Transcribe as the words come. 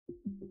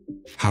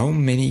How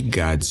many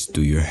gods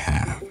do you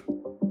have?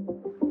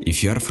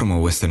 If you are from a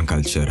Western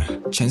culture,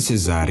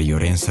 chances are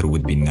your answer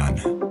would be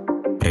none.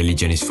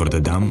 Religion is for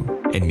the dumb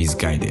and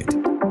misguided.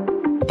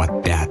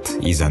 But that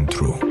is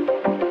untrue.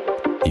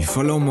 You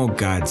follow more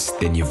gods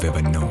than you've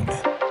ever known.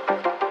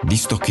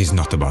 This talk is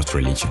not about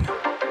religion.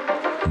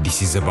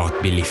 This is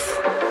about belief.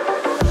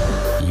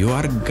 You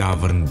are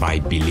governed by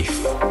belief.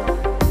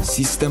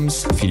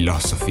 Systems,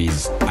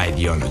 philosophies,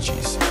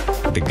 ideologies.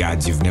 The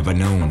gods you've never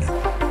known.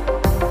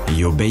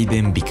 You obey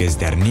them because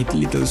they're neat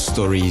little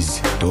stories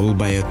told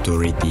by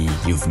authority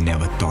you've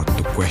never thought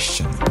to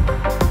question.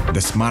 The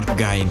smart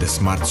guy in the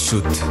smart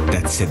suit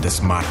that said the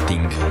smart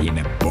thing in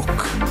a book.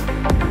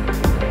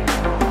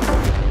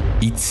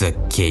 It's a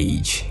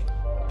cage.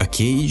 A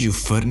cage you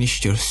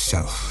furnished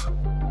yourself.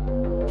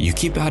 You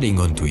keep adding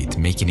onto it,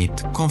 making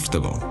it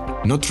comfortable,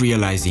 not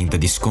realizing the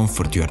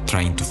discomfort you are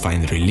trying to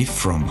find relief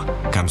from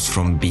comes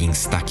from being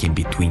stuck in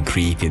between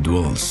created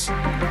walls.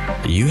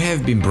 You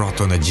have been brought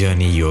on a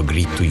journey you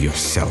agreed to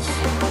yourself.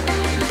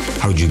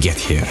 How'd you get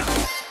here?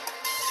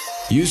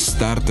 You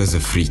start as a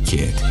free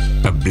kid,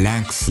 a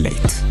blank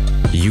slate.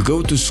 You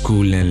go to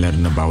school and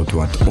learn about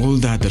what all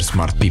the other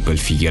smart people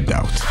figured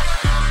out.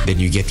 Then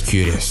you get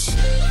curious.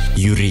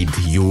 You read,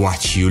 you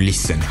watch, you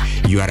listen.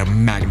 You are a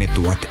magnet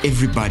to what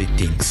everybody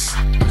thinks.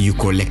 You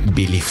collect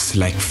beliefs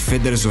like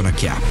feathers on a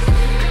cap.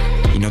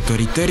 In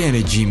authoritarian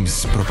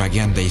regimes,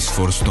 propaganda is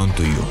forced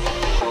onto you.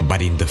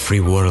 But in the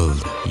free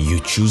world, you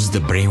choose the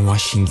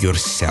brainwashing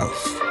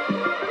yourself.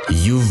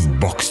 You've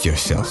boxed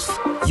yourself.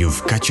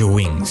 You've cut your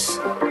wings.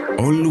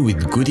 All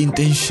with good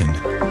intention.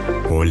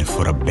 All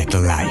for a better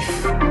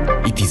life.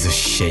 It is a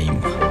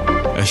shame.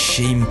 A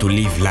shame to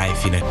live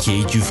life in a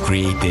cage you've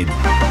created,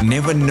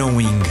 never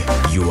knowing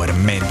you are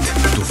meant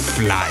to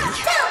fly.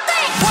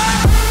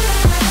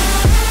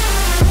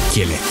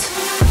 Kill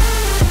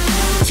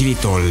it. Kill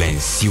it all and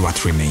see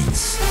what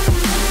remains.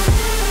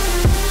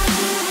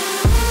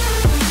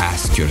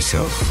 Ask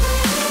yourself,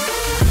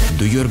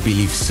 do your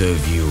beliefs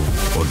serve you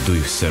or do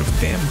you serve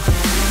them?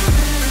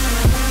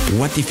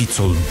 What if it's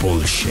all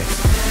bullshit?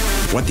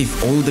 What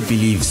if all the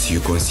beliefs you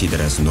consider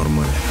as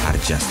normal are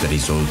just a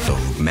result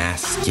of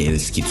mass-scale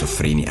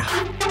schizophrenia?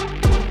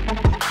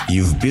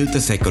 You've built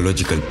a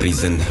psychological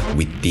prison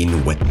with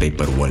thin wet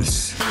paper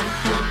walls,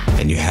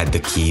 and you had the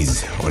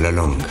keys all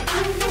along.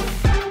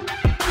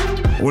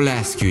 All I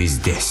ask you is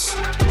this.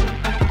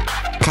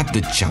 Cut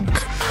the junk.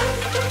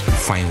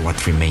 Find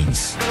what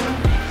remains.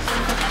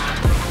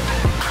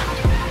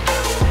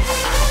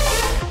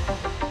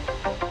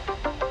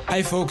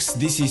 Hi folks,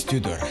 this is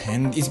Tudor,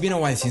 and it's been a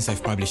while since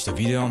I've published a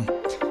video,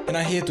 and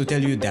I'm here to tell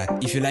you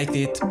that if you liked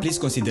it, please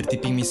consider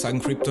tipping me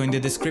some crypto in the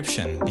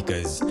description,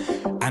 because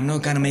I'm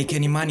not gonna make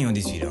any money on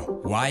this video.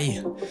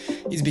 Why?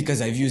 It's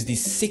because I've used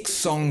this sick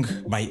song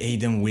by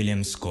Adam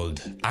Williams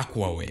called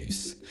Aqua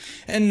Waves,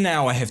 and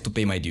now I have to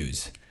pay my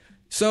dues.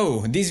 So,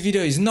 this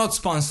video is not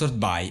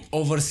sponsored by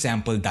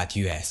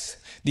oversample.us.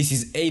 This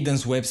is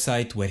Aidan's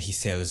website where he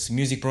sells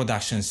music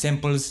production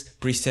samples,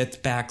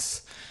 preset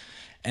packs,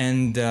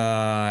 and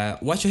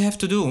what you have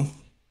to do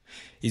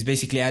is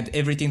basically add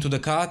everything to the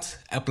cart,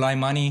 apply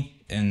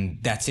money, and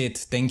that's it,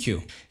 thank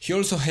you. He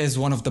also has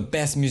one of the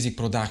best music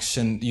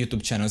production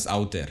YouTube channels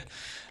out there.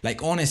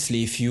 Like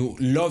honestly, if you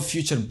love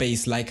future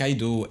bass like I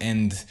do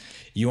and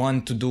you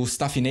want to do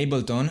stuff in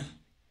Ableton,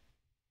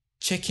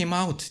 check him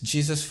out.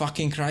 Jesus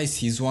fucking Christ,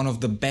 he's one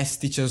of the best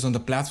teachers on the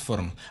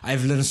platform.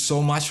 I've learned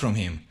so much from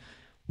him.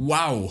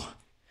 Wow!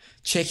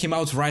 Check him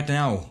out right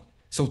now.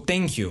 So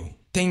thank you.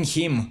 Thank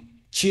him.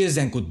 Cheers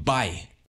and goodbye.